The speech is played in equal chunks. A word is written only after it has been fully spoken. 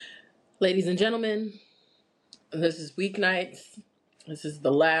Ladies and gentlemen, this is Weeknights. This is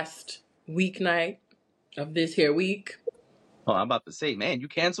the last weeknight of this here week. Oh, I'm about to say, man, you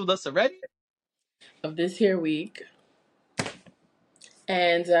canceled us already? Of this here week.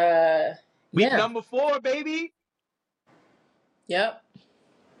 And, Week yeah. number 4, baby. Yep.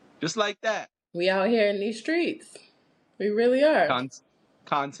 Just like that. We out here in these streets. We really are.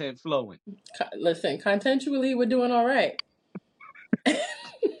 Content flowing. Listen, contextually, we're doing all right.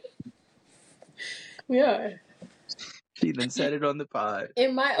 We are. She done said it on the pod.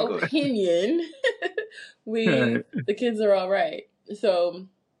 In my opinion, the kids are all right. So,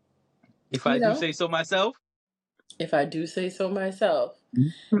 if I do say so myself. If I do say so myself.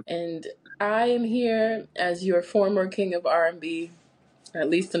 And I am here as your former king of R&B, at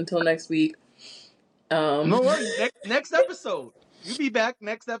least until next week. No worries. Next episode. You be back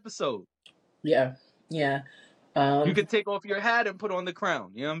next episode. Yeah. You can take off your hat and put on the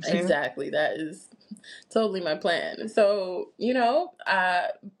crown. You know what I'm saying? Exactly. That is totally my plan. So,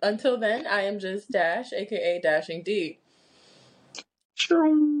 until then, I am just Dash, aka Dash and J.D.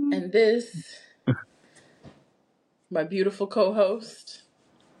 And this, my beautiful co-host.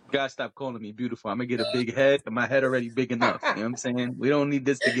 You gotta stop calling me beautiful. I'm gonna get a big head, and my head already big enough. You know what I'm saying? We don't need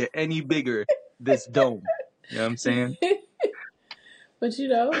this to get any bigger, this dome. You know what I'm saying? But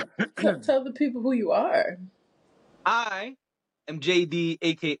tell the people who you are. I am JD,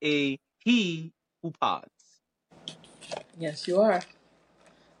 aka he who pods. Yes, you are.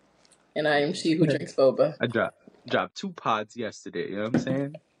 And I am she who drinks boba. I dropped 2 pods yesterday. You know what I'm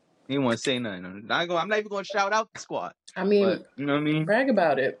saying? He didn't want to say nothing. I'm not even going to shout out the squad. I mean, but, you know what I mean? Brag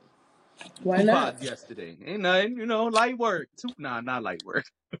about it. Why 2 not? pods yesterday. Ain't nothing, light work. Not light work.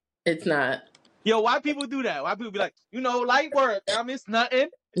 It's not. Yo, why people do that? Why people be like, light work? I mean, it's nothing.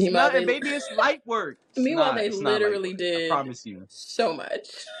 It's nothing, baby. It's light work. Meanwhile, they literally did. I promise you. So much.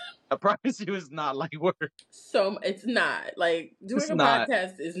 I promise you it's not light work. So it's not. Like, doing a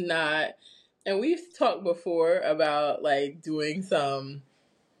podcast is not. And we've talked before about, like, doing some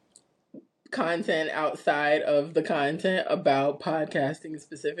content outside of the content about podcasting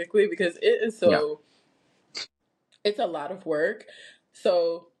specifically, because it is it's a lot of work.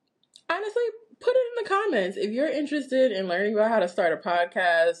 So, honestly, put it in the comments if you're interested in learning about how to start a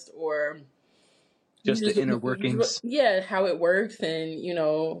podcast or just the inner workings. Yeah, how it works, and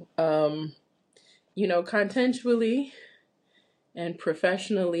contextually and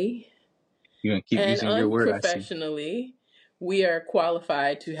professionally. You're gonna keep using your word. Unprofessionally, we are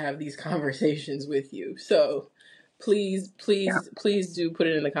qualified to have these conversations with you. So please do put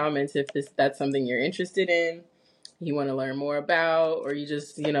it in the comments if that's something you're interested in, you want to learn more about, or you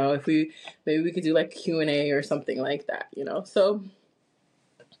just, if maybe we could do like a Q&A or something like that, So,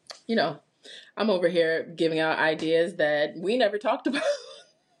 I'm over here giving out ideas that we never talked about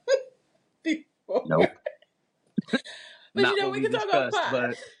before. Nope. But we can talk off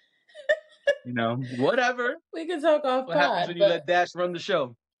pod. But whatever. We can talk off pod. What happens when you let Dash run the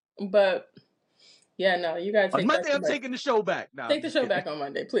show? But yeah, no, you gotta take on Monday. I'm taking the show back. Take the show back on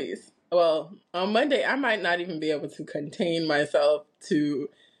Monday, please. Well, on Monday, I might not even be able to contain myself to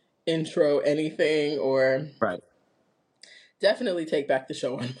intro anything, or definitely take back the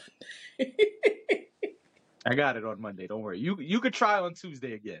show on Monday. I got it on Monday. Don't worry. You could try on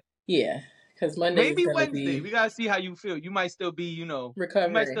Tuesday again. Yeah, because Monday maybe Wednesday. We gotta see how you feel. You might still be,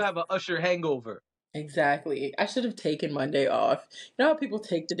 recovering. You might still have an Usher hangover. Exactly. I should have taken Monday off. You know how people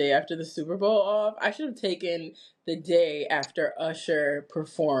take the day after the Super Bowl off? I should have taken the day after Usher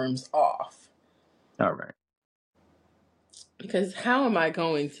performs off. All right. Because how am I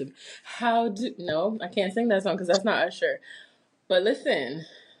going to... No, I can't sing that song because that's not Usher. But listen,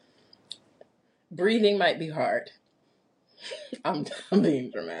 breathing might be hard. I'm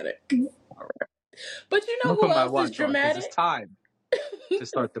being dramatic. All right. But you know who else is dramatic? It's time to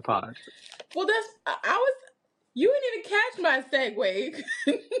start the pod. Well, you didn't even catch my segue.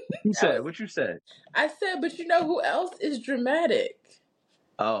 What you said? I said, but you know who else is dramatic?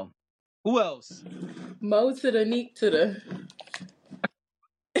 Oh. Who else? Mo to the neek to the...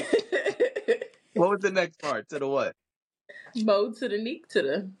 What was the next part? To the what? Mo to the neek to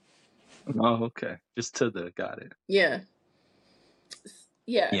the... Oh, okay. Just to the... Got it. Yeah.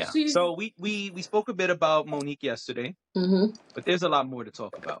 So we spoke a bit about Monique yesterday, but there's a lot more to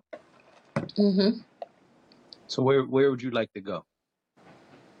talk about. So where would you like to go? I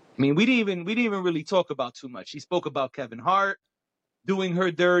mean, we didn't even really talk about too much. She spoke about Kevin Hart doing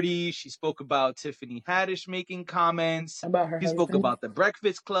her dirty. She spoke about Tiffany Haddish making comments. About her husband. Spoke about the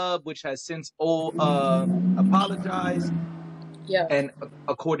Breakfast Club, which has since apologized. Yeah. And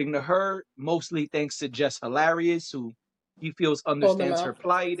according to her, mostly thanks to Jess Hilarious, who he feels Pull them understands her out.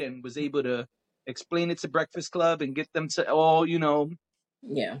 plight and was able to explain it to Breakfast Club and get them to all,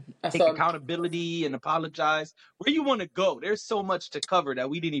 Yeah, I take saw. accountability and apologize. Where you want to go? There's so much to cover that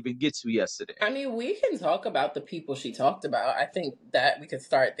we didn't even get to yesterday. I mean, we can talk about the people she talked about. I think that we could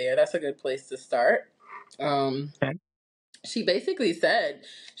start there. That's a good place to start. Um, Okay. she basically said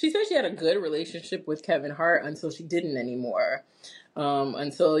she had a good relationship with Kevin Hart until she didn't anymore.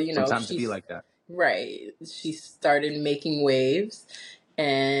 Until Sometimes it be she's like that. right. She started making waves,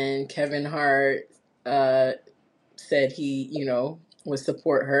 and Kevin Hart uh, said he would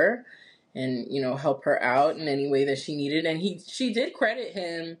support her and help her out in any way that she needed. And she did credit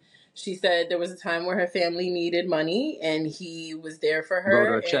him. She said there was a time where her family needed money, and he was there for Wrote her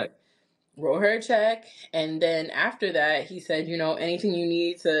her a check. and wrote her a check. And then after that, he said, anything you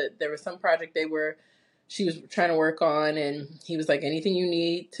need to. There was some project she was trying to work on, and he was like, anything you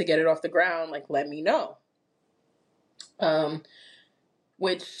need to get it off the ground, like, let me know.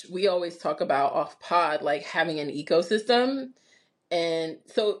 Which we always talk about off pod, like having an ecosystem. And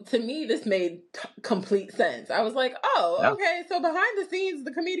so to me, this made complete sense. I was like, oh, Yeah. okay. So behind the scenes,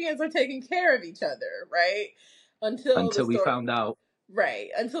 the comedians are taking care of each other, right? Until the Until we story, found out. right?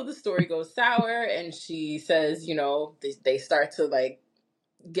 Until the story goes sour, and she says, they start to like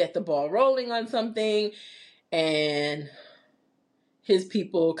get the ball rolling on something, and his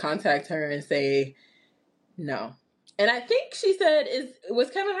people contact her and say no. And I think she said, was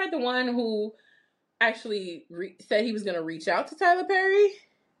Kevin Hart the one who actually said he was going to reach out to Tyler Perry?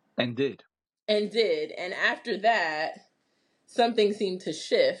 And did. And did. And after that, something seemed to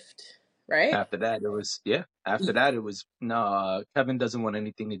shift, right? After that, it was, no, Kevin doesn't want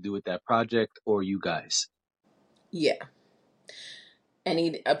anything to do with that project or you guys. Yeah. And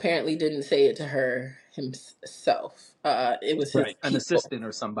he apparently didn't say it to her himself. It was his Right. An people. assistant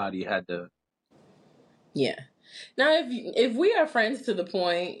or somebody had to. Yeah. Now, if we are friends to the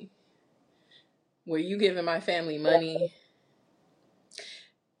point where you giving my family money,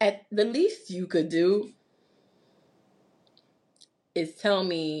 at the least you could do is tell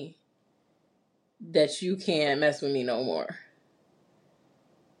me that you can't mess with me no more.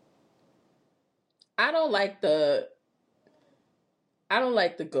 I don't like the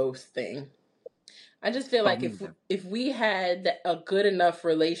ghost thing. I just feel Oh, like me either. if we had a good enough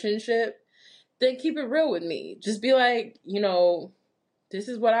relationship, then keep it real with me. Just be like, this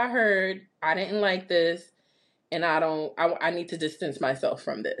is what I heard. I didn't like this, and I need to distance myself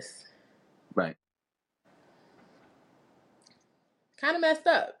from this. Right. Kind of messed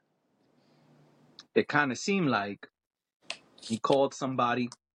up. It kind of seemed like he called somebody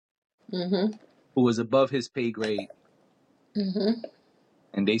Mm-hmm. who was above his pay grade, Mm-hmm.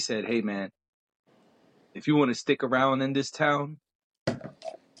 and they said, hey, man, if you want to stick around in this town,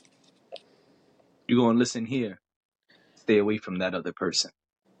 you're going to listen here. Stay away from that other person.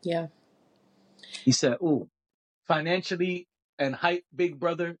 Yeah. He said, ooh, financially and height big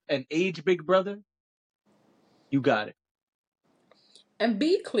brother and age big brother, you got it. And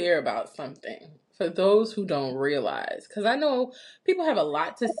be clear about something for those who don't realize, because I know people have a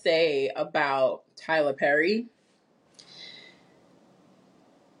lot to say about Tyler Perry.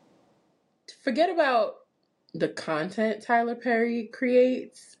 Forget about the content Tyler Perry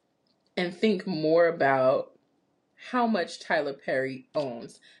creates and think more about how much Tyler Perry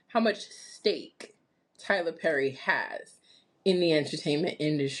owns, how much stake Tyler Perry has in the entertainment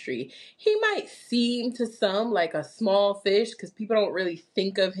industry. He might seem to some like a small fish because people don't really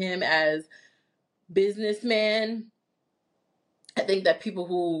think of him as businessman. I think that people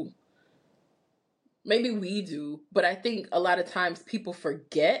who maybe we do, but I think a lot of times people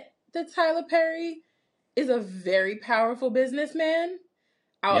forget that Tyler Perry is a very powerful businessman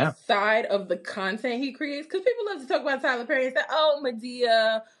Yeah. outside of the content he creates. Because people love to talk about Tyler Perry and say, oh,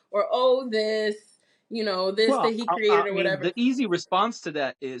 Medea, or oh, this, this Well, that he I created or mean, whatever. the easy response to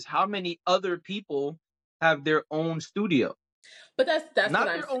that is how many other people have their own studio? But that's what Not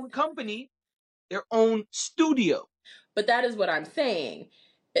I'm their own company, their own studio. but that is what I'm saying.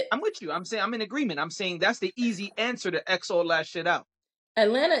 I'm with you. I'm saying I'm in agreement. I'm saying that's the easy answer to X all that shit out.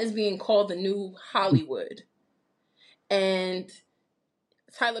 Atlanta is being called the new Hollywood. And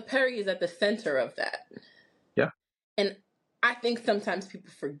Tyler Perry is at the center of that. Yeah. And I think sometimes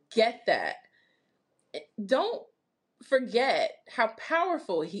people forget that. Don't forget how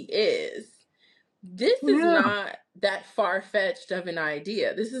powerful he is. This is Yeah. not that far-fetched of an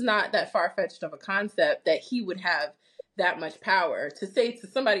idea. This is not that far-fetched of a concept that he would have that much power to say to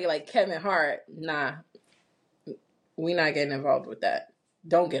somebody like Kevin Hart, nah, we not getting involved with that.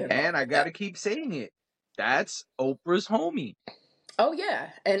 Don't get involved And I with got that. to keep saying it. That's Oprah's homie. Oh,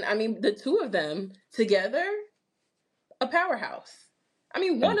 yeah. And I mean, the two of them together, a powerhouse. I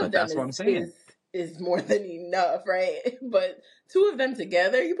mean, one of But them that's what I'm saying. is more than enough, right? But two of them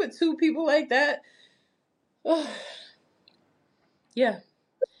together, you put two people like that, yeah,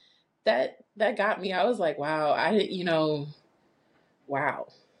 that got me. I was like, wow, I didn't, wow.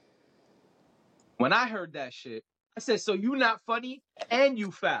 When I heard that shit, I said, so you not funny and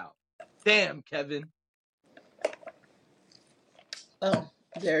you foul. Damn, Kevin. Oh,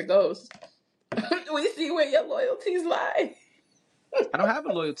 there it goes. We see where your loyalties lie. I don't have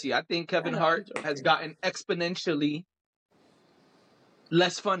a loyalty. I think I Kevin know, I'm Hart has joking. gotten exponentially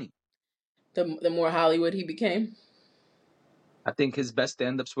less funny. The more Hollywood he became. I think his best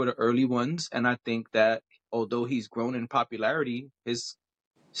stand-ups were the early ones, and I think that although he's grown in popularity, his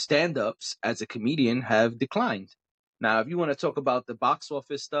stand-ups as a comedian have declined. Now, if you want to talk about the box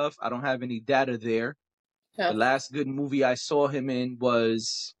office stuff, I don't have any data there. The Yeah. last good movie I saw him in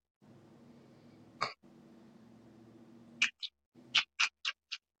was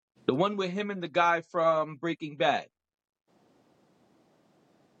the one with him and the guy from Breaking Bad.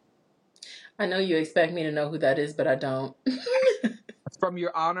 I know you expect me to know who that is, but I don't. From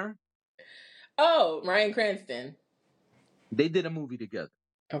Your Honor. Oh, Bryan Cranston. They did a movie together.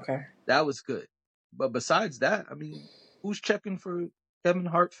 Okay. That was good. But besides that, I mean, who's checking for Kevin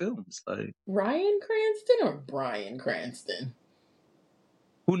Hart films? Like, Ryan Cranston or Bryan Cranston?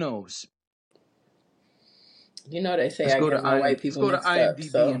 who knows? You know they say Let's I go to get my white Let's people go to mixed up, IMDb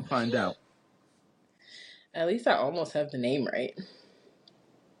so and find out. at least I almost have the name right.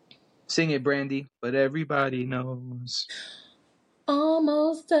 Sing it, Brandy. But everybody knows.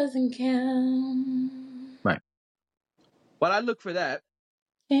 Almost doesn't count. Right. While I look for that,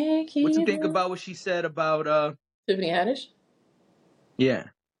 Can't what you keep think up. about what she said about Tiffany Haddish? yeah.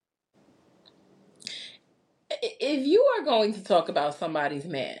 If you are going to talk about somebody's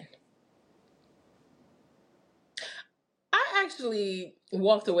man, I actually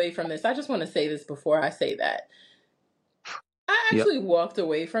walked away from this. I just want to say this before I say that. I Yep. actually walked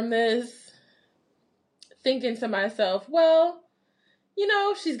away from this thinking to myself, well,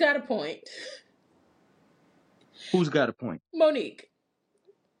 she's got a point. Who's got a point? Monique,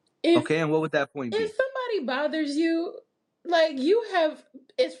 if Okay, and what would that point if be? somebody bothers you, like you have,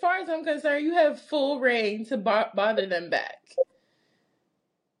 as far as I'm concerned, you have full reign to bother them back,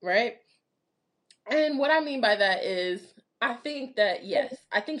 right? And what I mean by that is, I think that yes,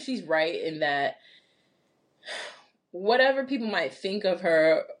 I think she's right in that whatever people might think of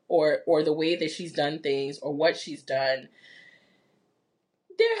her or the way that she's done things or what she's done,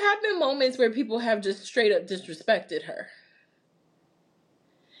 there have been moments where people have just straight up disrespected her.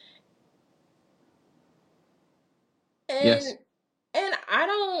 Yes. And I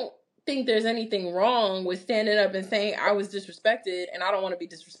don't think there's anything wrong with standing up and saying I was disrespected and I don't want to be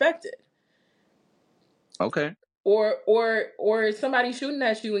disrespected. Okay. Or somebody shooting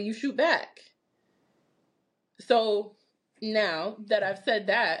at you and you shoot back. So now that I've said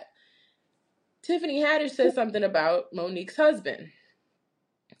that, Tiffany Haddish said something about Monique's husband.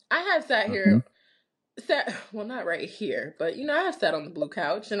 I have well, not right here, but I have sat on the blue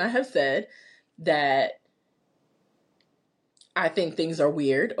couch and I have said that I think things are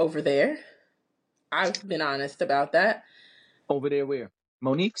weird over there. I've been honest about that. Over there where?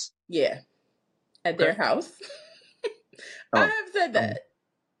 Monique's? Yeah, at Okay. their house. I Oh. have said that.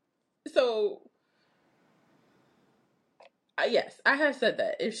 So, yes, I have said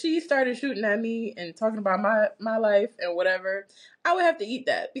that. If she started shooting at me and talking about my life and whatever, I would have to eat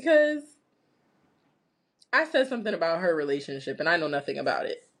that because I said something about her relationship and I know nothing about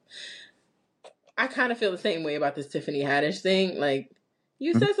it. I kind of feel the same way about this Tiffany Haddish thing. Like,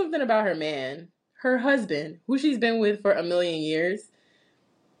 you Mhm. said something about her man, her husband, who she's been with for a million years.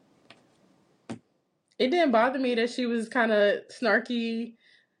 It didn't bother me that she was kind of snarky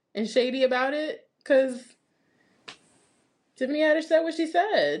and shady about it because Tiffany Haddish said what she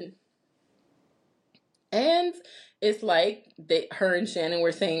said. And it's like her and Shannon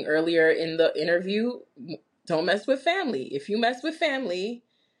were saying earlier in the interview, don't mess with family. If you mess with family,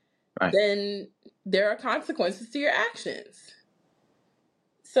 Right. then there are consequences to your actions.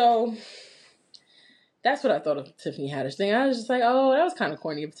 So that's what I thought of the Tiffany Haddish thing. I was just like, oh, that was kind of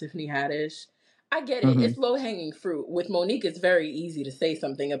corny of Tiffany Haddish. I get it. Mm-hmm. It's low-hanging fruit. With Monique, it's very easy to say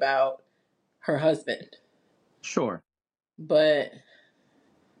something about her husband. Sure. But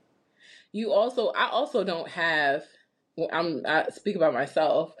I also don't have, I speak about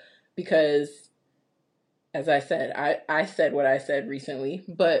myself because, as I said, I said what I said recently,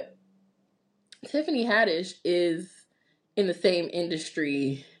 but Tiffany Haddish is in the same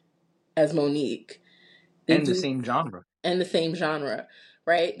industry as Monique. They And the do, same genre. and the same genre,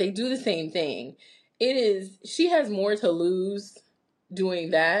 right? They do the same thing. she has more to lose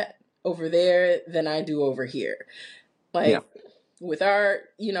doing that over there than I do over here. Like, with our,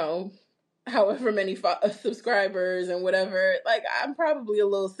 however many subscribers and whatever, like, I'm probably a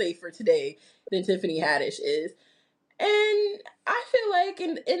little safer today than Tiffany Haddish is. And I feel like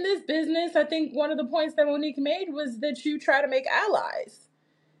in this business, I think one of the points that Monique made was that you try to make allies.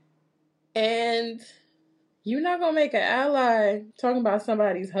 And you're not going to make an ally talking about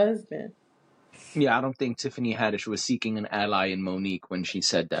somebody's husband. Yeah, I don't think Tiffany Haddish was seeking an ally in Monique when she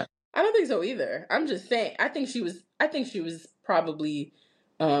said that. I don't think so either. I'm just saying. I think she was probably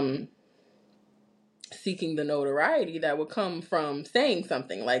seeking the notoriety that would come from saying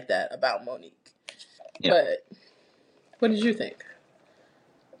something like that about Monique. Yeah. But what did you think?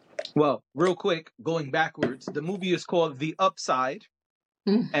 Well, real quick, going backwards, the movie is called The Upside,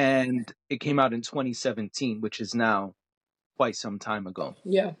 and it came out in 2017, which is now quite some time ago.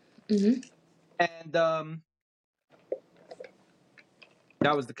 Yeah. Mm-hmm. And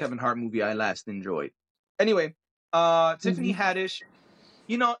that was the Kevin Hart movie I last enjoyed. Anyway, Tiffany Haddish,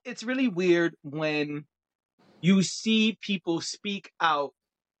 it's really weird when you see people speak out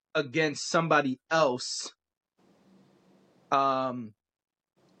against somebody else, and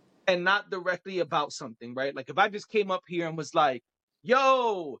not directly about something, right? Like if I just came up here and was like,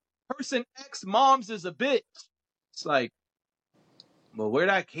 yo, person X mom's is a bitch. It's like, well, where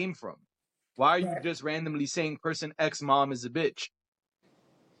that came from? Why are you just randomly saying person X mom is a bitch?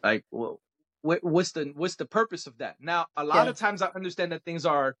 Like, well, what's the purpose of that? Now, a lot of times I understand that things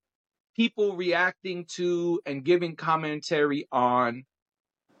are people reacting to and giving commentary on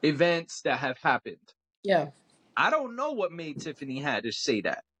events that have happened. Yeah. I don't know what made Tiffany Haddish say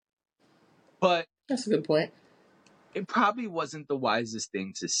that, but that's a good point. It probably wasn't the wisest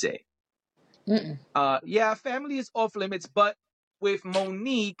thing to say. Mm-mm. Yeah, family is off limits, but with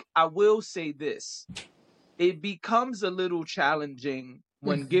Monique, I will say this. It becomes a little challenging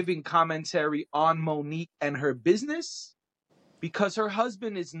when giving commentary on Monique and her business, because her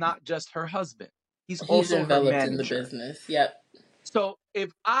husband is not just her husband. He's also her enveloped manager. in the business. Yep. So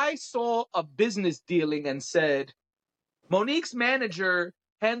if I saw a business dealing and said, Monique's manager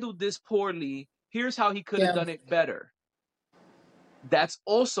handled this poorly, here's how he could have done it better, that's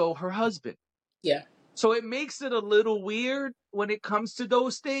also her husband. Yeah. So it makes it a little weird when it comes to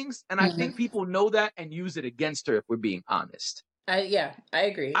those things. And I think people know that and use it against her, if we're being honest. I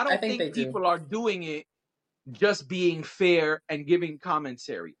agree. I don't think they people do. are doing it just being fair and giving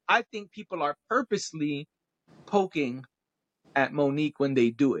commentary. I think people are purposely poking at Monique when they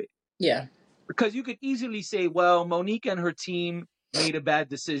do it. Yeah. Because you could easily say, well, Monique and her team made a bad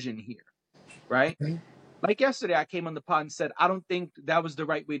decision here, right? Like yesterday, I came on the pod and said, I don't think that was the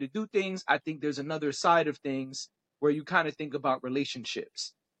right way to do things. I think there's another side of things where you kind of think about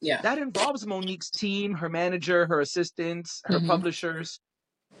relationships. Yeah. That involves Monique's team, her manager, her assistants, her publishers.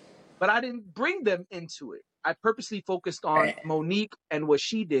 But I didn't bring them into it. I purposely focused on Monique and what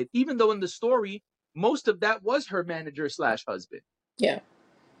she did, even though in the story, most of that was her manager / husband. Yeah.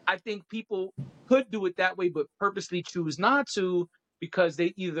 I think people could do it that way, but purposely choose not to, because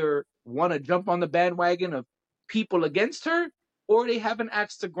they either want to jump on the bandwagon of people against her, or they have an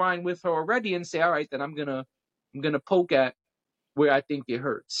axe to grind with her already and say, all right, then I'm gonna poke at where I think it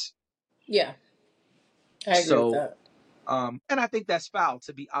hurts. Yeah. I agree with that. And I think that's foul,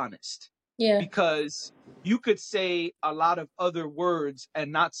 to be honest. Yeah. Because you could say a lot of other words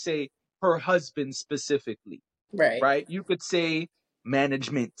and not say her husband specifically. Right. Right? You could say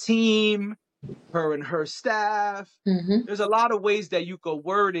management team, her and her staff. There's a lot of ways that you could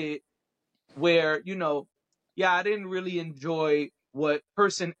word it where, yeah, I didn't really enjoy what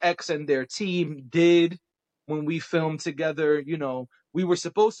person X and their team did when we filmed together. We were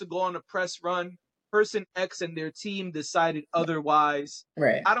supposed to go on a press run. Person X and their team decided otherwise.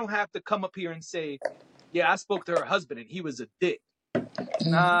 Right. I don't have to come up here and say, yeah, I spoke to her husband and he was a dick.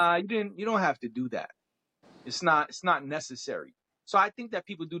 Nah, you don't have to do that. It's not necessary. So I think that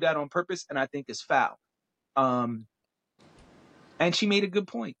people do that on purpose, and I think it's foul. And she made a good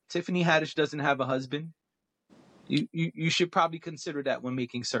point. Tiffany Haddish doesn't have a husband. You should probably consider that when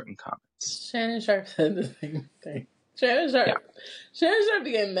making certain comments. Shannon Sharp said the same thing. Shannon Sharp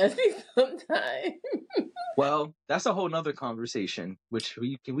be getting messy sometimes. Well, that's a whole nother conversation, which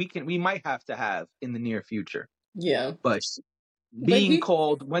we might have to have in the near future. Yeah. But being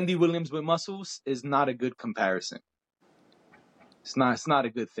called Wendy Williams with muscles is not a good comparison. It's not a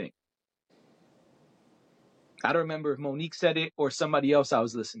good thing. I don't remember if Monique said it or somebody else I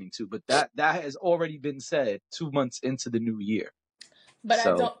was listening to, but that has already been said 2 months into the new year. But I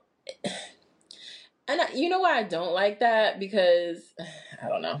don't. And you know why I don't like that? Because, I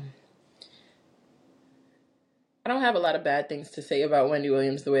don't know. I don't have a lot of bad things to say about Wendy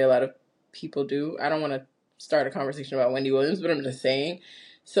Williams the way a lot of people do. I don't want to start a conversation about Wendy Williams, but I'm just saying.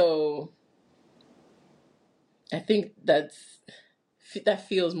 So I think that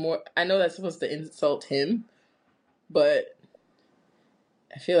feels more. I know that's supposed to insult him, but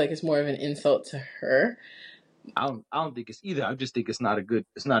I feel like it's more of an insult to her. I don't think it's either. I just think it's not a good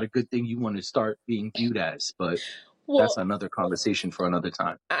thing you want to start being viewed as, but that's Well, another conversation for another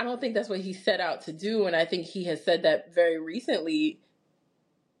time. I don't think that's what he set out to do, and I think he has said that very recently,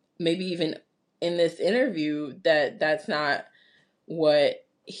 maybe even in this interview, that that's not what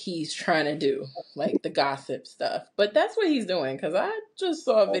he's trying to do, like the gossip stuff. But that's what he's doing, because I just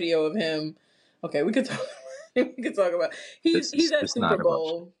saw a video of him. Okay, we could talk. We could talk about. He's at It's Super not a rush.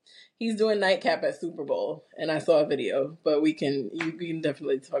 Bowl. He's doing nightcap at Super Bowl, and I saw a video. But we can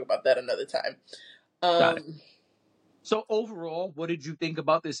definitely talk about that another time. Got it. So overall, what did you think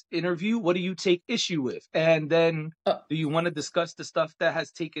about this interview? What do you take issue with? And then Uh, do you want to discuss the stuff that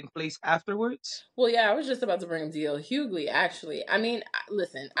has taken place afterwards? well, yeah, I was just about to bring up D.L. Hughley. Actually, I mean,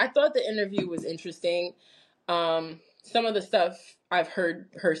 listen, I thought the interview was interesting. Some of the stuff I've heard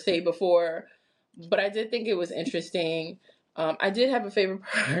her say before, but I did think it was interesting. I did have a favorite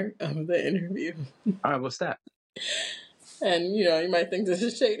part of the interview. All right, what's that? And, you might think this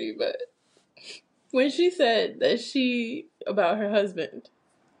is shady, but when she said that about her husband,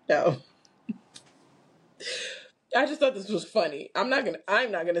 no. I just thought this was funny. I'm not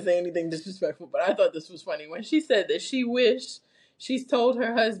gonna say anything disrespectful, but I thought this was funny. When she said that she's told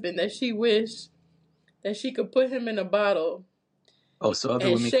her husband that she wished that she could put him in a bottle Oh, so other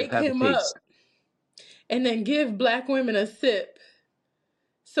and women can shake have a him up taste. and then give black women a sip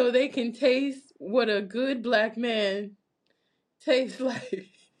so they can taste what a good black man tastes like.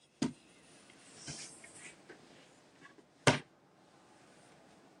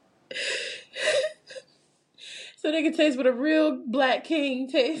 So they can taste what a real black king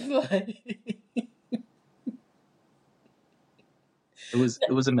tastes like.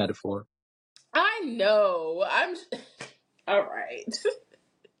 It was a metaphor. I know. All right.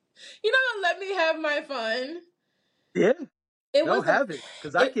 Let me have my fun. Yeah. It No, was a have it.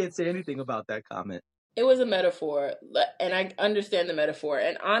 Because I it, can't say anything about that comment. it was a metaphor, and I understand the metaphor.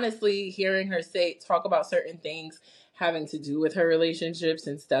 And honestly, hearing her talk about certain things having to do with her relationship,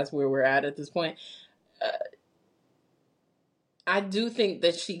 since that's where we're at this point, I do think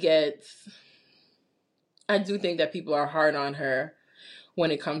that I do think that people are hard on her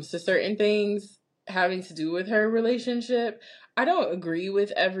when it comes to certain things having to do with her relationship. I don't agree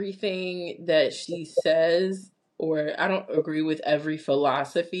with everything that she says, or I don't agree with every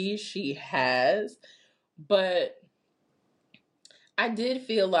philosophy she has, but I did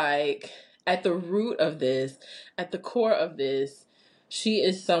feel like at the root of this, at the core of this, she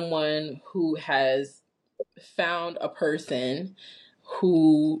is someone who has found a person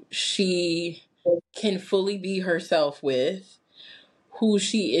who she can fully be herself with, who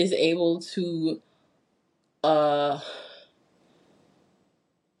she is able to uh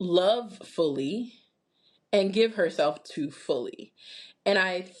love fully and give herself to fully. And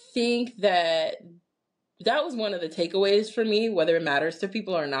I think that was one of the takeaways for me, whether it matters to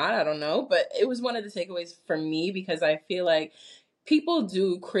people or not, I don't know, but it was one of the takeaways for me, because I feel like people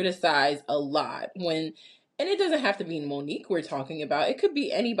do criticize a lot and it doesn't have to be Monique we're talking about. It could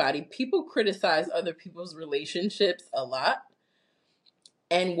be anybody. People criticize other people's relationships a lot.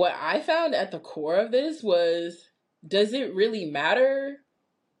 And what I found at the core of this was, does it really matter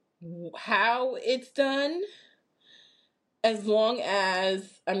how it's done? As long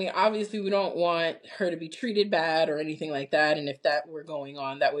as, I mean, obviously we don't want her to be treated bad or anything like that. And if that were going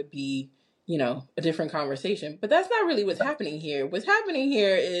on, that would be, a different conversation. But that's not really what's happening here. What's happening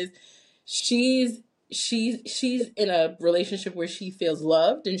here is she's she's in a relationship where she feels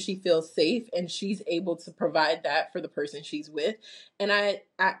loved and she feels safe and she's able to provide that for the person she's with. And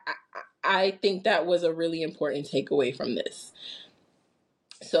I think that was a really important takeaway from this.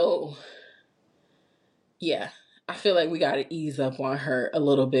 So yeah, I feel like we got to ease up on her a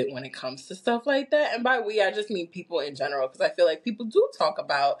little bit when it comes to stuff like that. And by we, I just mean people in general, because I feel like people do talk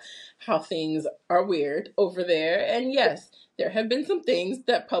about how things are weird over there. And yes, there have been some things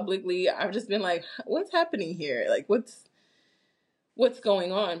that publicly I've just been like, what's happening here? Like, what's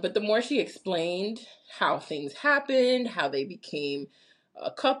going on? But the more she explained how things happened, how they became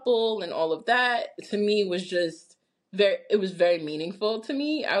a couple and all of that, to me was just it was very meaningful to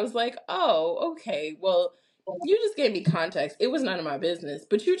me. I was like, oh, okay, well, you just gave me context. It was none of my business,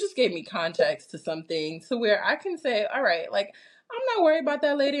 but you just gave me context to something to where I can say, all right, like, I'm not worried about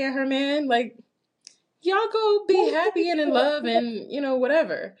that lady and her man. Like, y'all go be happy and in love and,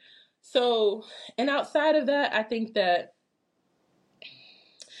 whatever. So, and outside of that, I think that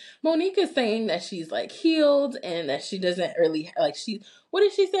Monique is saying that she's like healed and that she doesn't really like what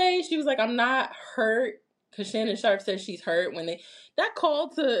did she say? She was like, I'm not hurt, because Shannon Sharp said she's hurt when that call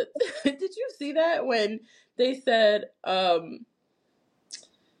to did you see that when they said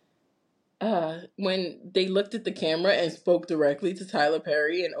when they looked at the camera and spoke directly to Tyler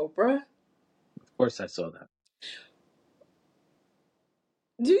Perry and Oprah? Of course I saw that.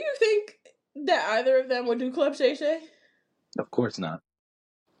 Do you think that either of them would do Club Shay Shay? Of course not.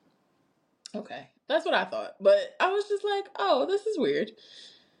 Okay, that's what I thought. But I was just like, oh, this is weird.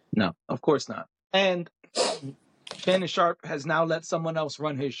 No, of course not. And Shannon Sharp has now let someone else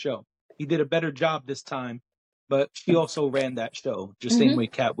run his show. He did a better job this time, but she also ran that show, just same way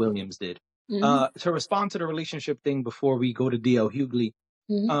Cat Williams did. To respond to the relationship thing before we go to D.L. Hughley,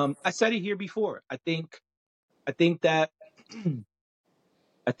 I said it here before. I think that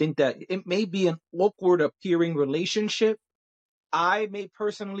I think that it may be an awkward appearing relationship. I may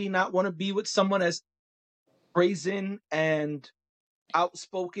personally not want to be with someone as brazen and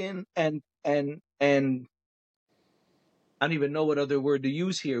outspoken and I don't even know what other word to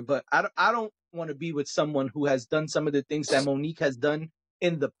use here, but I don't want to be with someone who has done some of the things that Monique has done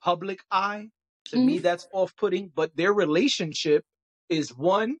in the public eye. To me, that's off-putting, but their relationship is,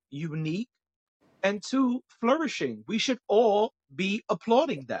 one, unique, and two, flourishing. We should all be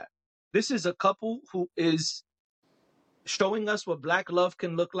applauding that. This is a couple who is showing us what Black love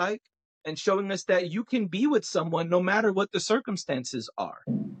can look like and showing us that you can be with someone no matter what the circumstances are,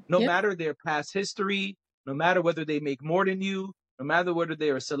 no matter their past history, no matter whether they make more than you, no matter whether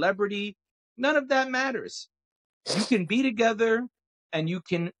they're a celebrity. None of that matters. You can be together and you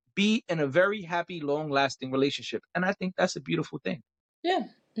can be in a very happy, long-lasting relationship. And I think that's a beautiful thing. Yeah.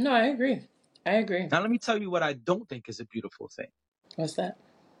 No, I agree. Now, let me tell you what I don't think is a beautiful thing. What's that?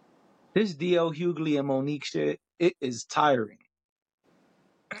 This D.L. Hughley and Monique shit, it is tiring.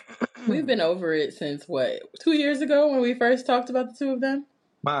 We've been over it since, what, 2 years ago when we first talked about the two of them?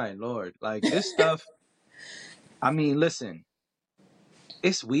 My Lord. Like, this stuff, I mean, listen,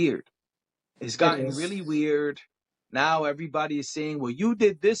 it's weird. It's gotten really weird. Now everybody is saying, well, you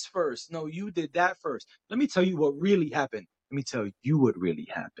did this first. No, you did that first. Let me tell you what really happened. Let me tell you what really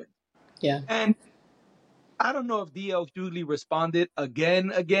happened. Yeah. And I don't know if D.L. Hughley responded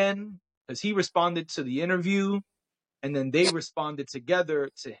again, because he responded to the interview and then they responded together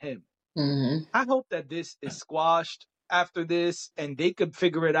to him. I hope that this is squashed after this and they could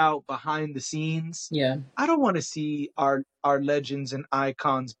figure it out behind the scenes. Yeah. I don't want to see our legends and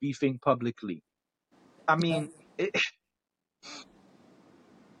icons beefing publicly. I mean,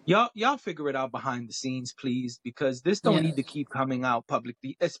 y'all figure it out behind the scenes, please, because this don't need to keep coming out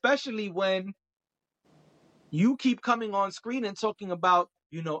publicly, especially when you keep coming on screen and talking about,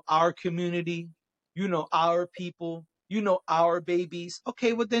 our community, our people, our babies.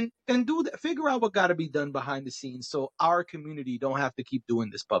 Okay, well then do that. Figure out what got to be done behind the scenes so our community don't have to keep doing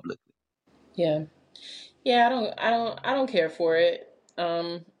this publicly. Yeah. Yeah, I don't care for it.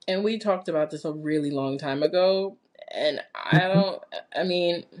 And we talked about this a really long time ago, and I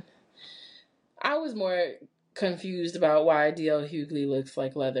mean, I was more confused about why DL Hughley looks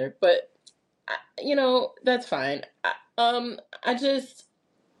like leather, but that's fine. I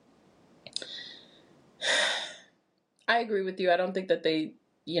agree with you. I don't think that they,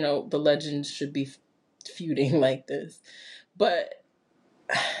 the legends should be feuding like this. But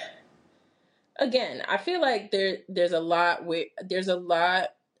again, I feel like there's a lot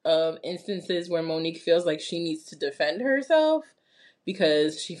of instances where Monique feels like she needs to defend herself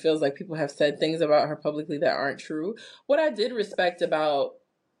because she feels like people have said things about her publicly that aren't true. What I did respect about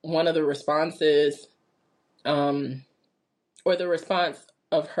one of the responses, or the response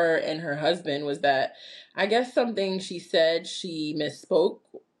of her and her husband, was that I guess something she said, she misspoke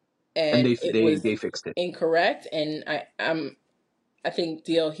and they fixed it incorrect. And I think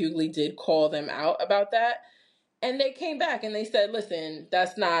DL Hughley did call them out about that. And they came back and they said, listen,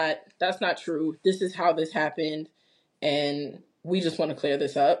 that's not true. This is how this happened. And we just want to clear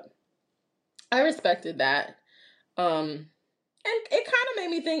this up. I respected that. And it kind of made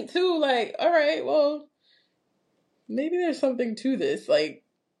me think too, like, all right, well, maybe there's something to this. Like,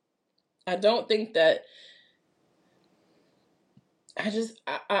 I don't think that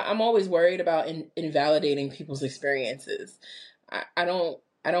I'm always worried about invalidating people's experiences. I don't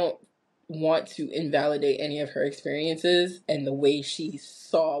want to invalidate any of her experiences and the way she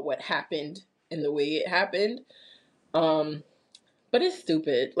saw what happened and the way it happened. But it's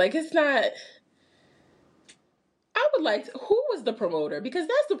stupid. Like, it's not. I would like to. Who was the promoter? Because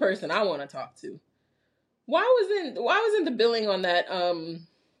that's the person I want to talk to. Why wasn't the billing on that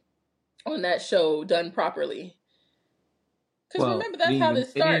on that show done properly. Because Well, remember, that's how this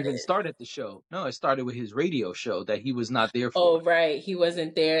it didn't even started. start at the show. No, it started with his radio show that he was not there for. Oh, right. He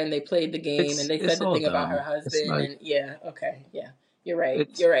wasn't there and they played the game and they said It's the all thing about her dumb. It's husband. like And yeah, okay. Yeah. You're right.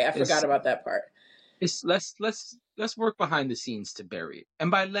 it's You're right. I forgot it's about that part. it's let's work behind the scenes to bury it.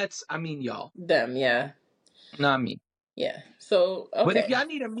 And by let's, I mean y'all. Them, yeah. Not me. Yeah. So, But if okay. y'all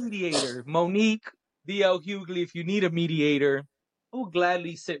need a mediator, Monique, DL Hughley, if you need a mediator, I will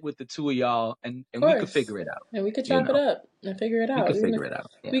gladly sit with the two of y'all and Of we could course. figure it out. And we could You chop it know, up and figure it we out. could Even if figure it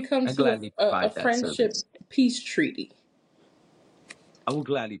out. Yeah. we come I to gladly a provide that friendship service. peace treaty. I will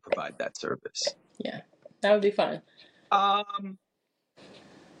gladly provide that service. Yeah. That would be fun. Um,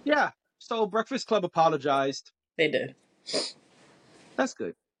 yeah. So Breakfast Club apologized. They did. That's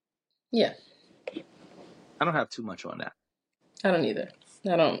good. Yeah. I don't have too much on that. I don't either.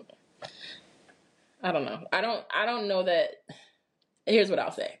 I don't know. I don't know that. Here's what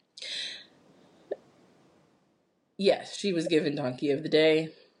I'll say. Yes, she was given Donkey of the Day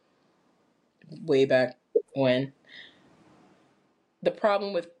way back when. The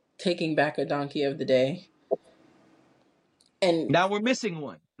problem with taking back a Donkey of the Day, and Now we're missing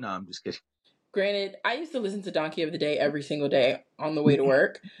one. No, I'm just kidding. granted, I used to listen to Donkey of the Day every single day on the way to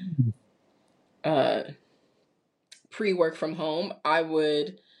work. Pre-work from home, that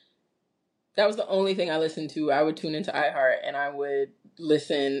was the only thing I listened to. I would tune into iHeart and I would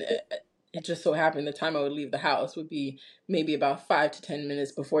listen. It just so happened the time I would leave the house would be maybe about 5 to 10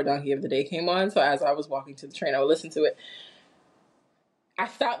 minutes before Donkey of the Day came on. So as I was walking to the train, I would listen to it. I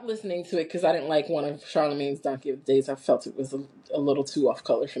stopped listening to it because I didn't like one of Charlamagne's Donkey of the Days. I felt it was a little too off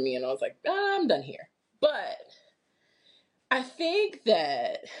color for me, and I was like, I'm done here. But I think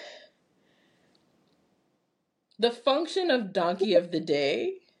that the function of Donkey of the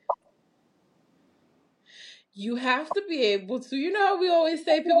Day, you have to be able to, you know how we always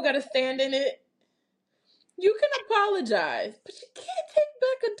say people got to stand in it? You can apologize, but you can't take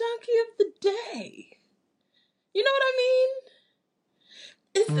back a Donkey of the Day. You know what I mean?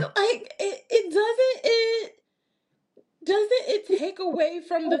 It's like, doesn't it take away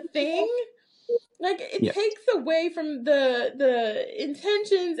from the thing? Like, it Yeah. takes away from the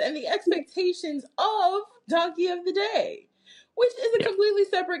intentions and the expectations of Donkey of the Day, which is a completely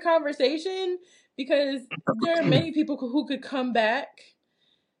separate conversation because there are many people who could come back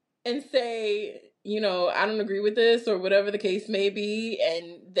and say, I don't agree with this or whatever the case may be,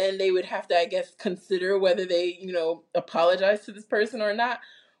 and then they would have to, I guess, consider whether they, apologize to this person or not.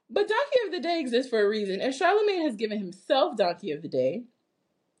 But Donkey of the Day exists for a reason, and Charlamagne has given himself Donkey of the Day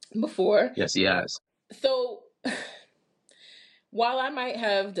before. Yes, he has. So while I might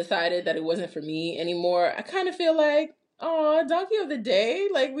have decided that it wasn't for me anymore, I kind of feel like, oh, Donkey of the Day,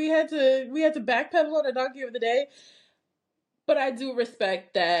 like we had to backpedal on a Donkey of the Day. But I do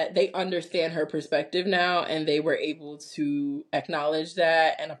respect that they understand her perspective now and they were able to acknowledge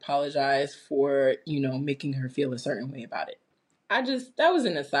that and apologize for, making her feel a certain way about it. That was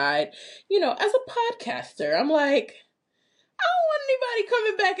an aside. As a podcaster, I'm like, I don't want anybody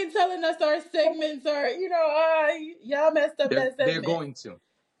coming back and telling us our segments are, y'all messed up that segment. They're going to.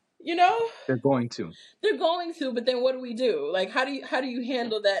 They're going to. They're going to, but then what do? Like, how do you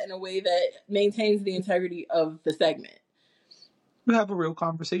handle that in a way that maintains the integrity of the segment? You have a real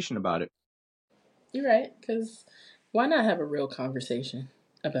conversation about it. You're right, because why not have a real conversation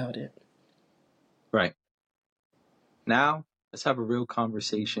about it? Right. Now, let's have a real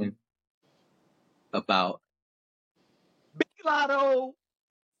conversation about Big Latto.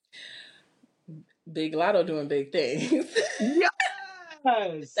 Big Latto doing big things.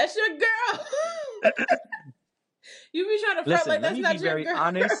 Yes! That's your girl! You be trying to front like that's not your girl.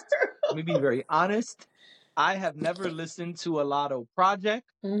 Let me be very honest. I have never listened to a Latto project.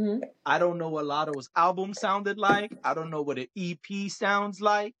 Mm-hmm. I don't know what Latto's album sounded like. I don't know what an EP sounds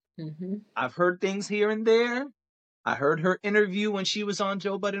like. Mm-hmm. I've heard things here and there. I heard her interview when she was on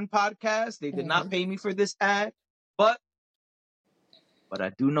Joe Budden podcast. They did not pay me for this ad. But what I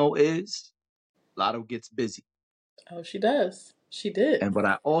do know is Latto gets busy. Oh, she does. She did. And what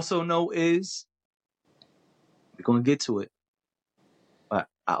I also know is, we're going to get to it, but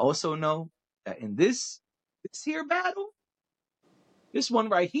I also know that in this here battle, this one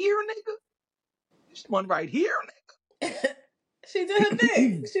right here, nigga, She did her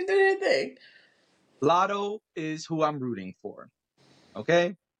thing. She did her thing. Latto is who I'm rooting for.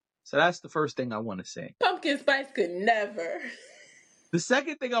 Okay? So that's the first thing I want to say. Pumpkin Spice could never. The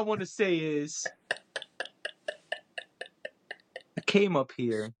second thing I want to say is, I came up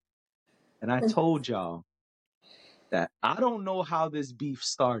here and I told y'all that I don't know how this beef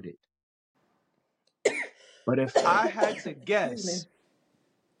started. But if I had to guess,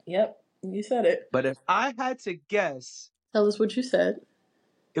 Yep. You said it. But if I had to guess, Tell us what you said.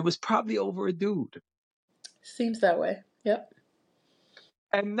 it was probably over a dude. Seems that way. Yep.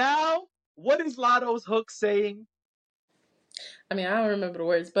 And now, what is Latto's hook saying? I mean, I don't remember the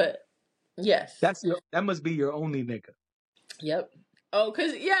words, but yes. That must be your only nigga. Yep. Oh,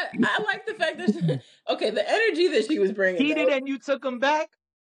 because, yeah, I like the fact that, okay, the energy that she was bringing, Cheated though. and you took him back?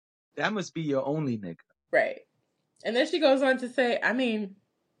 That must be your only nigga. Right. And then she goes on to say, I mean,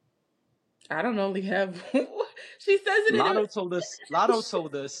 I don't only have, she says it Latto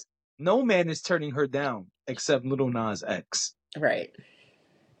told us, no man is turning her down except Lil Nas X. Right.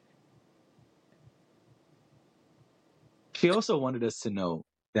 She also wanted us to know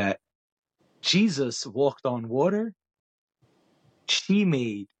that Jesus walked on water. She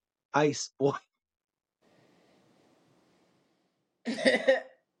made ice boy.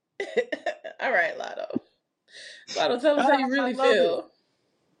 All right, Latto. Latto, tell us how you I really love it. feel.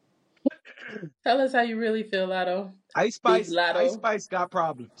 Tell us how you really feel, Latto. Ice Big Spice Latto. got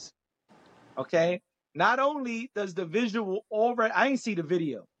problems. Okay? Not only does the visual already, I ain't see the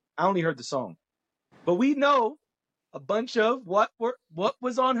video. I only heard the song. But we know a bunch of what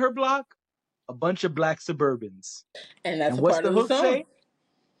was on her block? A bunch of black Suburbans. And that's And a what's part the of the hook say? song.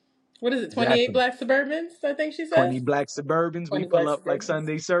 What is it, 28 Exactly. Black Suburbans, I think she says? 20 black Suburbans. We 20 pull Black up like Suburbans.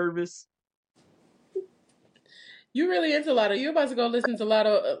 Sunday service. You really into Latto. You about to go listen to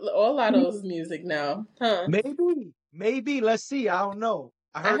all Latto's music now, huh? Maybe. Let's see. I don't know.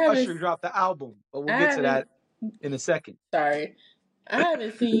 I I heard haven't, Usher drop the album, but we'll I get to haven't, that in a second. sorry. I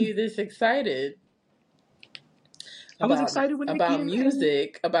haven't seen you this excited I was about excited with Nicki and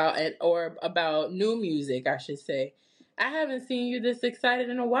music, or about new music, I should say. I haven't seen you this excited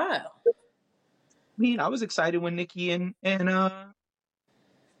in a while. I was excited when Nicki and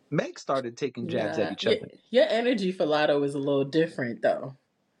Meg started taking jabs at Nah, each other. your energy for Latto is a little different though,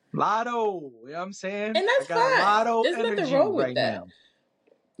 Lotto, you know what I'm saying? and I that's got a fine. Lotto There's nothing energy wrong with right that.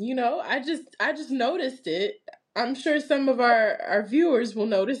 now. I just noticed it. I'm sure some of our viewers will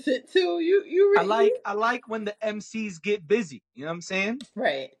notice it too. I like when the MCs get busy. You know what I'm saying?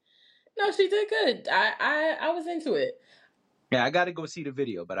 Right. No, she did good. I was into it. Yeah, I got to go see the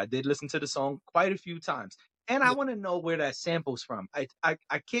video, but I did listen to the song quite a few times, and I want to know where that sample's from. I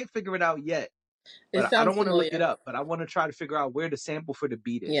can't figure it out yet, It but I sounds don't want to look it familiar. up. But I want to try to figure out where the sample for the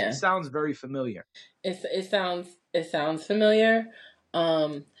beat is. It Yeah. sounds very familiar. It sounds familiar.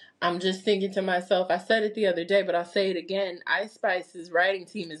 Um, I'm just thinking to myself. I said it the other day, but I'll say it again. Ice Spice's writing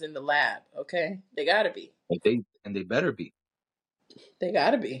team is in the lab. Okay, they gotta be. They better be. They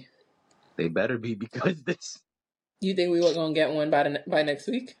gotta be. They better be because this. You think we were gonna get one by next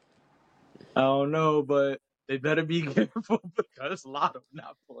week? I don't know, but they better be careful because Lotto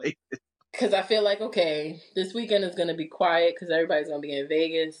not playing. Because I feel like, okay, this weekend is gonna be quiet because everybody's gonna be in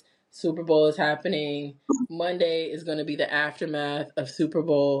Vegas. Super Bowl is happening. Monday is gonna be the aftermath of Super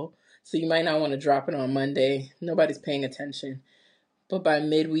Bowl, so you might not want to drop it on Monday. Nobody's paying attention. But by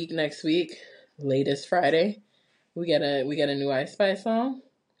midweek next week, latest Friday, we got a new Ice Spice song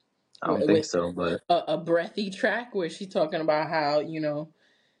I don't think with so, but a breathy track where she's talking about how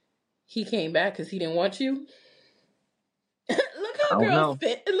he came back because he didn't want you. Look I how don't girls know.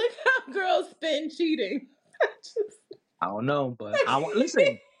 spin. Look how girls spin cheating. I don't know, but I want.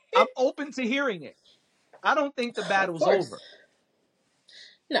 Listen, I'm open to hearing it. I don't think the Of battle's course, over.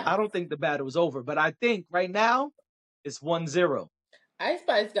 no. I don't think the battle's over, but I think right now it's 1-0. Ice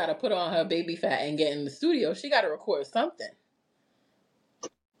Spice got to put on her baby fat and get in the studio. She got to record something.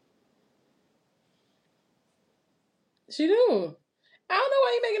 She do. I don't know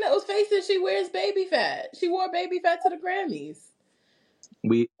why you making those faces. She wears baby fat. She wore baby fat to the Grammys.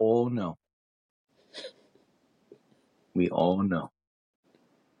 We all know. We all know.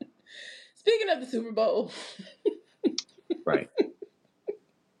 Speaking of the Super Bowl. Right.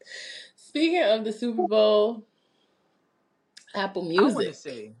 Speaking of the Super Bowl, Apple I want to Music.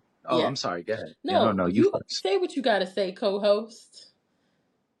 say, oh, Yeah. I'm sorry. Go ahead. Yeah, No, no, you you first. say what you got to say, co-host.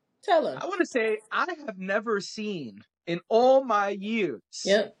 Tell him. I want to say I have never seen in all my years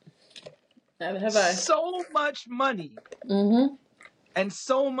Yep. Neither have I. so much money Mm-hmm. and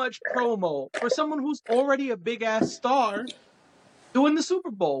so much promo for someone who's already a big ass star doing the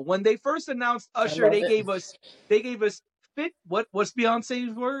Super Bowl. When they first announced I Usher, love it. they gave us what's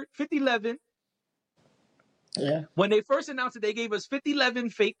Beyonce's word? 5011. Yeah. When they first announced it, they gave us 5011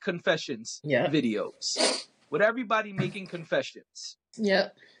 fake confessions Yeah. videos with everybody making confessions.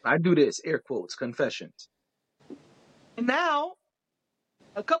 Yep. I do this, air quotes, confessions. And now,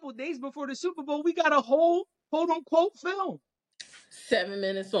 a couple of days before the Super Bowl, we got a whole quote unquote film. 7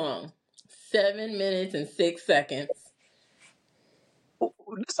 minutes long. 7 minutes and 6 seconds.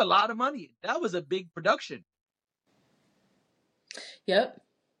 That's a lot of money. That was a big production. Yep.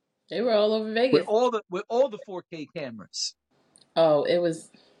 They were all over Vegas. With all the 4K cameras. Oh, it was.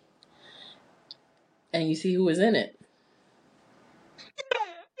 And you see who was in it.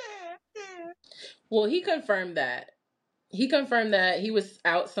 Well, he confirmed that. He confirmed that he was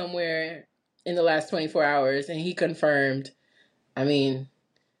out somewhere in the last 24 hours, and he confirmed, I mean,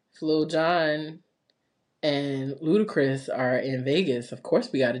 if Lil Jon and Ludacris are in Vegas, of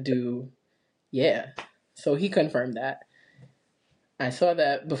course we got to do, yeah. So he confirmed that. I saw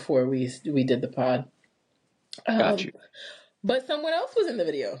that before we did the pod. Got you. But someone else was in the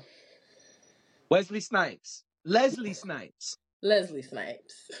video. Leslie Snipes was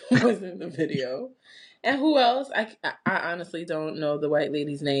in the video. And who else? I honestly don't know the white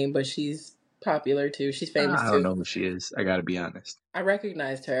lady's name, but she's popular too. She's famous too. I don't know who she is. I gotta be honest. I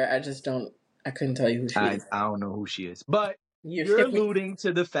recognized her. I couldn't tell you who she is. I don't know who she is. But you're alluding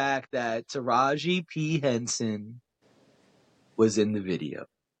to the fact that Taraji P. Henson was in the video.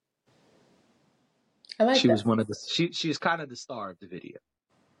 I like she that. was one of the she was kind of the star of the video.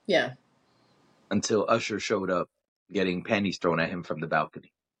 Yeah. Until Usher showed up getting panties thrown at him from the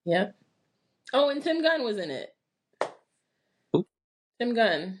balcony. Yep. Oh, and Tim Gunn was in it. Who? Tim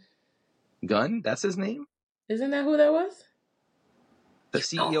Gunn. Gunn? That's his name? Isn't that who that was? The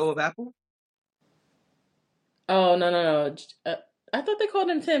CEO of Apple? Oh, no. I thought they called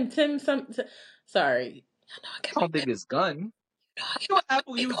him Tim sorry. I don't think it's Gunn. You're an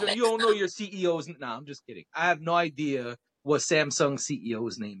Apple user. You don't know your CEO's. Nah, I'm just kidding. I have no idea what Samsung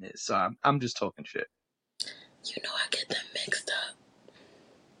CEO's name is. So I'm just talking shit. You know I get them mixed up.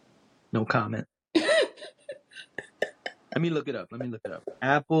 No comment. Let me look it up.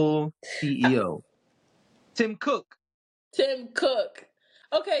 Apple CEO. Tim Cook. Okay,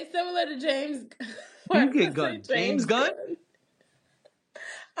 similar to James. You get Gunn. James Gunn?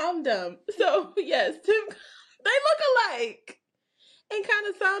 I'm dumb. So, yes, they look alike. And kind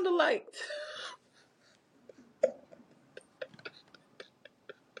of sound alike.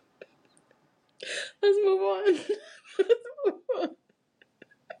 Let's move on.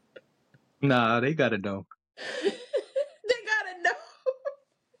 Nah, they gotta know.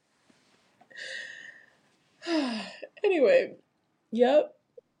 Anyway, yep.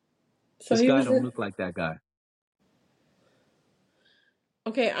 So this guy don't look like that guy.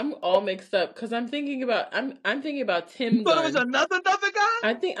 Okay, I'm all mixed up because I'm thinking about Tim Gunn. You thought it was another guy?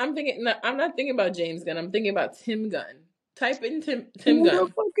 I'm not thinking about James Gunn. I'm thinking about Tim Gunn. Type in Tim Gunn. Who the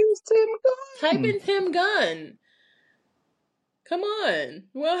fuck is Tim Gunn? Type in Tim Gunn. Come on.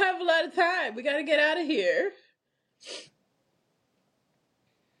 We don't have a lot of time. We got to get out of here.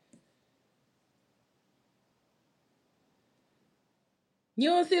 You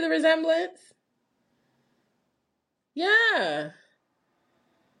don't see the resemblance? Yeah.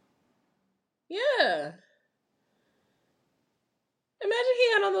 Yeah. Imagine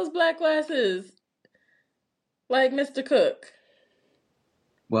he had on those black glasses. Like Mr. Cook.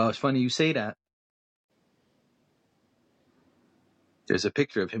 Well, it's funny you say that. There's a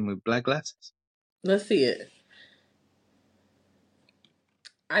picture of him with black glasses. Let's see it.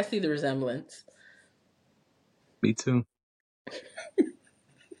 I see the resemblance. Me too.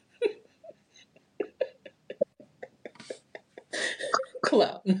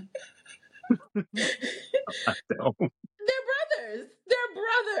 Clown. I know. They're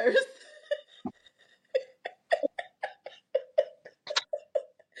brothers.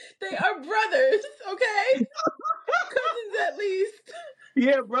 They are brothers, okay? Cousins at least.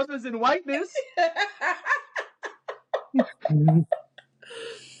 Yeah, brothers in whiteness.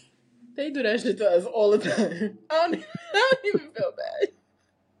 They do that shit to us all the time. I don't even feel bad.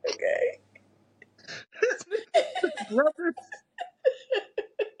 Okay. Brothers.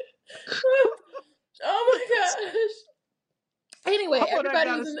 Oh my gosh. Anyway,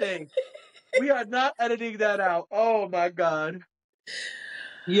 everybody was We are not editing that out. Oh my god.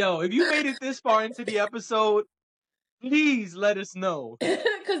 Yo, if you made it this far into the episode, please let us know.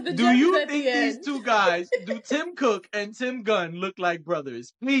 Do you think these two guys, do Tim Cook and Tim Gunn look like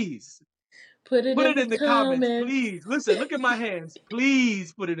brothers? Please. Put it in the comments. Please. Listen, look at my hands.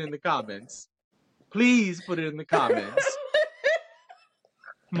 Please put it in the comments.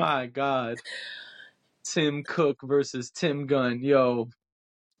 My God. Tim Cook versus Tim Gunn. Yo.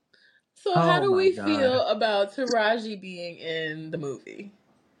 So how do we feel about Taraji being in the movie?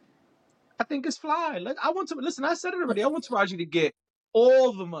 I think it's fly. I said it already. I want Taraji to get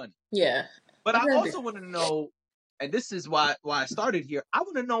all the money. Yeah. But I also want to know, and this is why I started here, I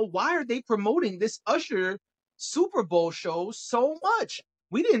want to know, why are they promoting this Usher Super Bowl show so much?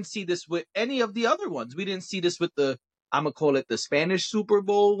 We didn't see this with any of the other ones. We didn't see this with the I'm gonna call it the Spanish Super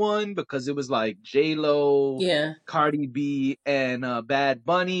Bowl one because it was like J-Lo, Yeah. Cardi B, and Bad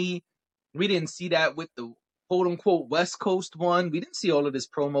Bunny. We didn't see that with the quote unquote West Coast one. We didn't see all of this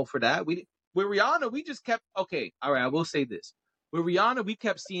promo for that. With Rihanna, we just kept okay. All right, I will say this. With Rihanna, we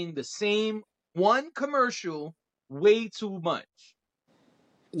kept seeing the same one commercial way too much.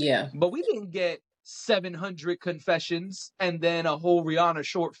 Yeah. But we didn't get 700 confessions and then a whole Rihanna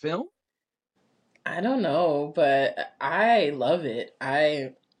short film. I don't know, but I love it.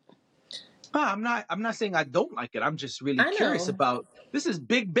 I'm not saying I don't like it. I'm just really I curious know. about this is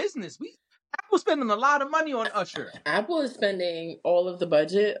big business. Apple's spending a lot of money on Usher. Apple is spending all of the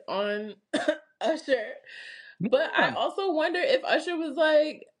budget on Usher. But I Yeah. also wonder if Usher was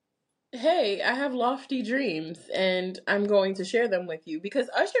like, hey, I have lofty dreams and I'm going to share them with you. Because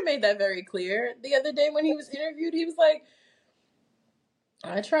Usher made that very clear the other day when he was interviewed. He was like,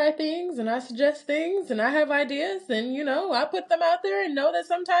 I try things and I suggest things and I have ideas and, I put them out there and know that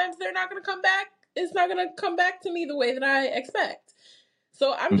sometimes they're not going to come back. It's not going to come back to me the way that I expect.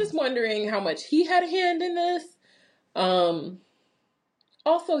 So I'm just wondering how much he had a hand in this.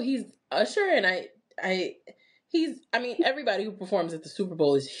 Also, he's Usher and everybody who performs at the Super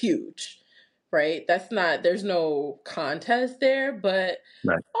Bowl is huge, right? There's no contest there, but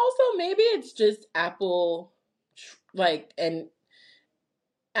Right. also maybe it's just Apple, and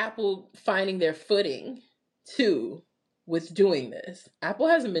Apple finding their footing too with doing this. Apple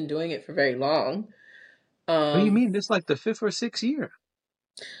hasn't been doing it for very long. What do you mean? This is like the 5th or 6th year.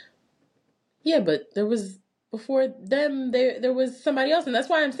 Yeah, but there was before them there was somebody else, and that's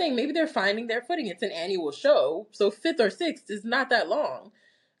why I'm saying maybe they're finding their footing. It's an annual show, so fifth or sixth is not that long,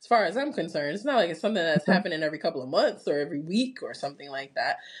 as far as I'm concerned. It's not like it's something that's Okay. happening every couple of months or every week or something like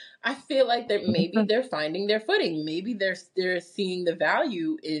that. I feel like that maybe they're finding their footing. Maybe they're seeing the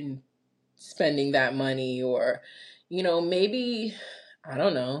value in spending that money, or maybe I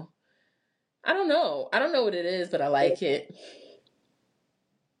don't know. I don't know. I don't know what it is, but I like it.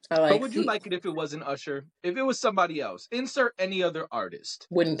 I But like would you see. like it if it wasn't Usher? If it was somebody else? Insert any other artist.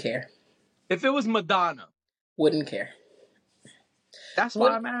 Wouldn't care. If it was Madonna, Wouldn't care. that's why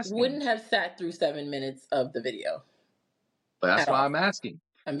Would I'm asking. wouldn't have sat through 7 minutes of the video But that's at why I'm all. asking.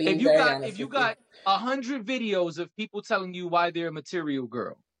 I'm If being you very got if honest you with you. got 100 videos of people telling you why they're a material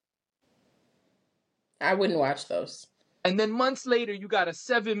girl, I wouldn't watch those. and then months later you got a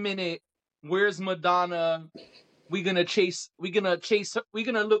 7 minute, where's Madonna? We're gonna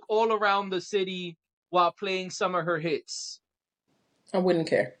look all around the city while playing some of her hits. I wouldn't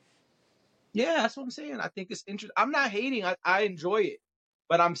care. Yeah, that's what I'm saying. I think it's interesting. I'm not hating. I enjoy it,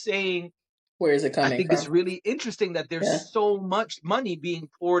 but I'm saying Where is it I coming think it's from? really interesting that there's Yeah. so much money being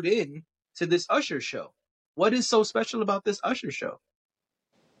poured in to this Usher show. What is so special about this Usher show?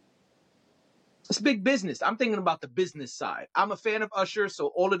 It's big business. I'm thinking about the business side. I'm a fan of Usher, so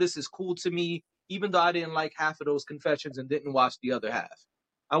all of this is cool to me, even though I didn't like half of those confessions and didn't watch the other half.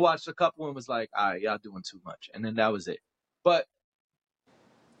 I watched a couple and was like, all right, y'all doing too much. And then that was it. But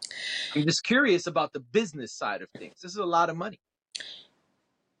I'm just curious about the business side of things. This is a lot of money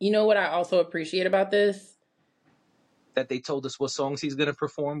You know what I also appreciate about this? that they told us what songs he's going to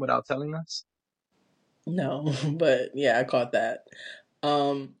perform without telling us. No, but yeah, I caught that.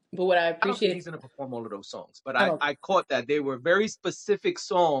 But what I I don't think appreciate, he's going to perform all of those songs, but I don't, I caught that they were very specific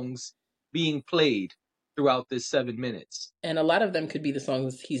songs being played throughout this 7 minutes. and a lot of them could be the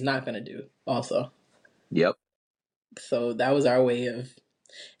songs he's not going to do also. Yep. So that was our way of,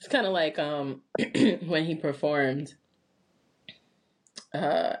 it's kind of like when he performed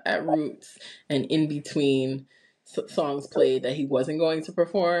at Roots and in between songs played that he wasn't going to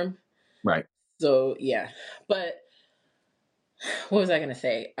perform. Right. So yeah, but what was I going to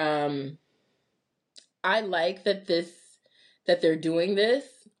say? I like that they're doing this,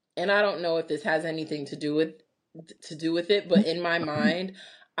 and I don't know if this has anything to do with it, but in my mind,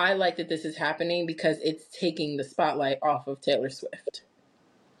 I like that this is happening because it's taking the spotlight off of Taylor Swift.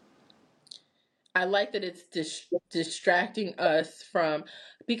 I like that it's distracting us from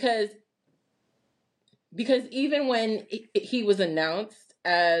because even when he was announced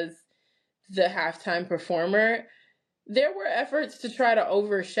as the halftime performer, there were efforts to try to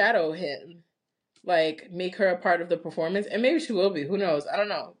overshadow him, like make her a part of the performance, and maybe she will be. Who knows? I don't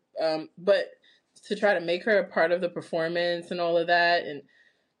know. But to try to make her a part of the performance and all of that, and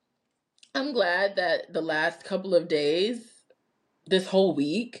I'm glad that the last couple of days, this whole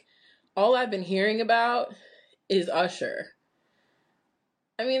week, all I've been hearing about is Usher.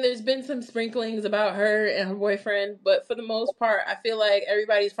 I mean, there's been some sprinklings about her and her boyfriend, but for the most part, I feel like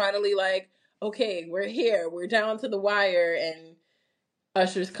everybody's finally like, okay, we're here, we're down to the wire, and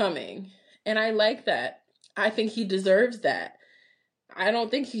Usher's coming. And I like that. I think he deserves that. I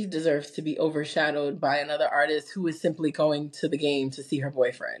don't think he deserves to be overshadowed by another artist who is simply going to the game to see her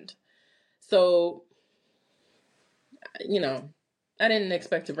boyfriend. So, I didn't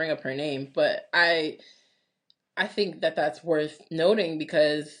expect to bring up her name, but I think that that's worth noting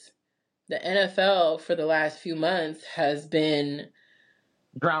because the NFL for the last few months has been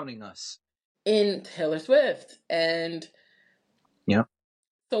drowning us in Taylor Swift. And yeah.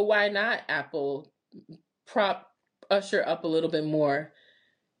 so why not Apple prop Usher up a little bit more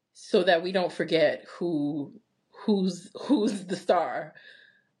so that we don't forget who's the star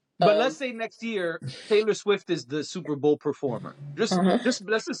But let's of say next year Taylor Swift is the Super Bowl performer. uh-huh. Just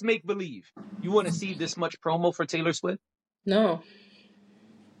let's just make believe. You want to see this much promo for Taylor Swift? No.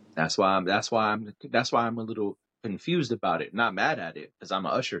 That's why I'm a little confused about it. Not mad at it because I'm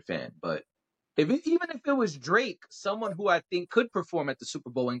an Usher fan, but even if it was Drake, someone who I think could perform at the Super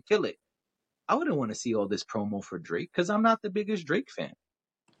Bowl and kill it, I wouldn't want to see all this promo for Drake because I'm not the biggest Drake fan.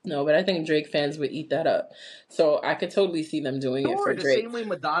 No, but I think Drake fans would eat that up. So I could totally see them doing it for Sure, the Drake. same way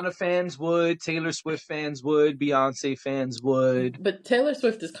Madonna fans would, Taylor Swift fans would, Beyonce fans would. But Taylor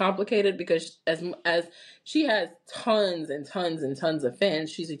Swift is complicated because as she has tons and tons and tons of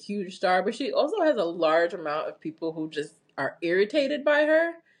fans, she's a huge star, but she also has a large amount of people who just are irritated by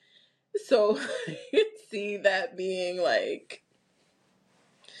her. So you see that being like,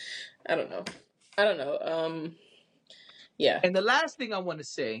 I don't know. Yeah. And the last thing I want to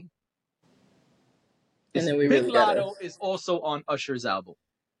say And is then we Big really gotta. Latto is also on Usher's album.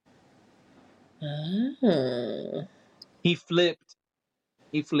 Ah. He flipped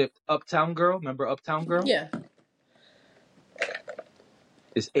Uptown Girl. Remember Uptown Girl? Yeah.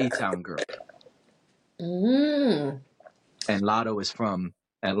 It's A-Town Girl. Mm. And Latto is from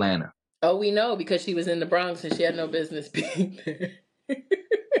Atlanta. Oh, we know because she was in the Bronx and she had no business being there.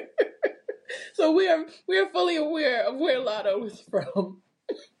 So we are fully aware of where Latto is from.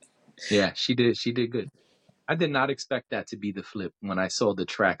 Yeah, she did good. I did not expect that to be the flip when I saw the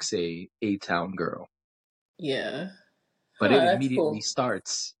track say A-Town Girl. Yeah. But it That's immediately cool.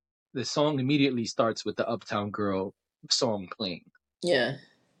 starts. The song immediately starts with the Uptown Girl song playing. Yeah.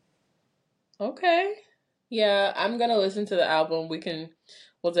 Okay. Yeah, I'm gonna listen to the album. We'll Yeah,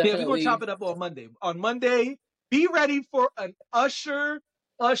 we're gonna definitely. chop it up on Monday. On Monday, be ready for an Usher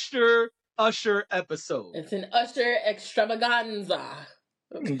episode. It's an Usher extravaganza.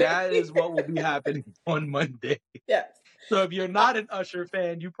 Okay. That is what will be happening on Monday. Yes. So if you're not an Usher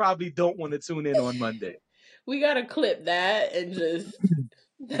fan, you probably don't want to tune in on Monday. We gotta clip that and just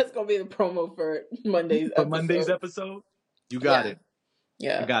that's gonna be the promo for Monday's For episode. Monday's episode, you got it.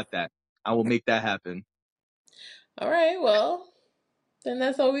 Yeah. I got that. I will make that happen. All right. Well, then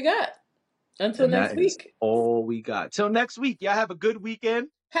that's all we got. Until And next that is week. all we got. Till next week. Y'all have a good weekend.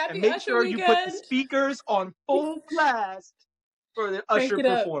 Happy And make Usher sure you put the weekend. speakers on full blast for the Crank Usher it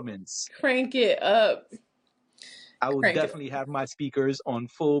up. performance. Crank it up. I will definitely have my speakers on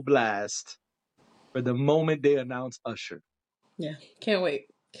full blast for the moment they announce Usher. Yeah. Can't wait.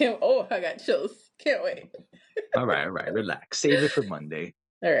 Oh, I got chills. Can't wait. All right. Relax. Save it for Monday.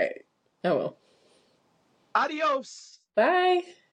 All right. I will. Adios. Bye.